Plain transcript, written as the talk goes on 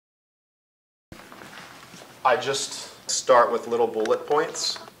I just start with little bullet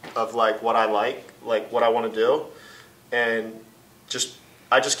points of like what I like what I want to do, and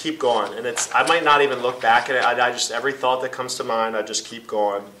I just keep going. And I might not even look back at it. I just, every thought that comes to mind, I just keep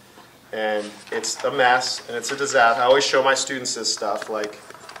going. And it's a mess, and it's a disaster. I always show my students this stuff. Like,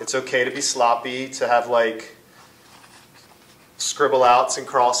 it's okay to be sloppy, to have like scribble outs and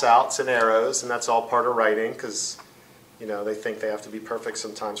cross outs and arrows, and that's all part of writing, because you know, they think they have to be perfect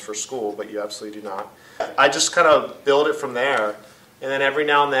sometimes for school, but you absolutely do not. I just kind of build it from there, and then every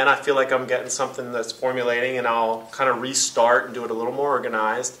now and then I feel like I'm getting something that's formulating, and I'll kind of restart and do it a little more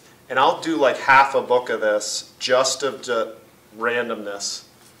organized. And I'll do like half a book of this just of the randomness.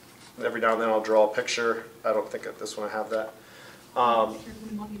 Every now and then I'll draw a picture. I don't think at this one I have that.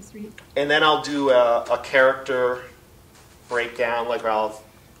 And then I'll do a character breakdown, like I'll have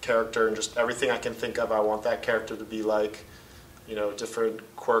character and just everything I can think of I want that character to be like, you know, different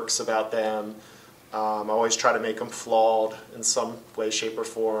quirks about them. I always try to make them flawed in some way, shape, or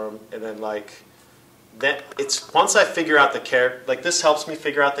form. And then like, once I figure out the character, like this helps me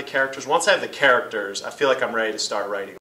figure out the characters. Once I have the characters, I feel like I'm ready to start writing.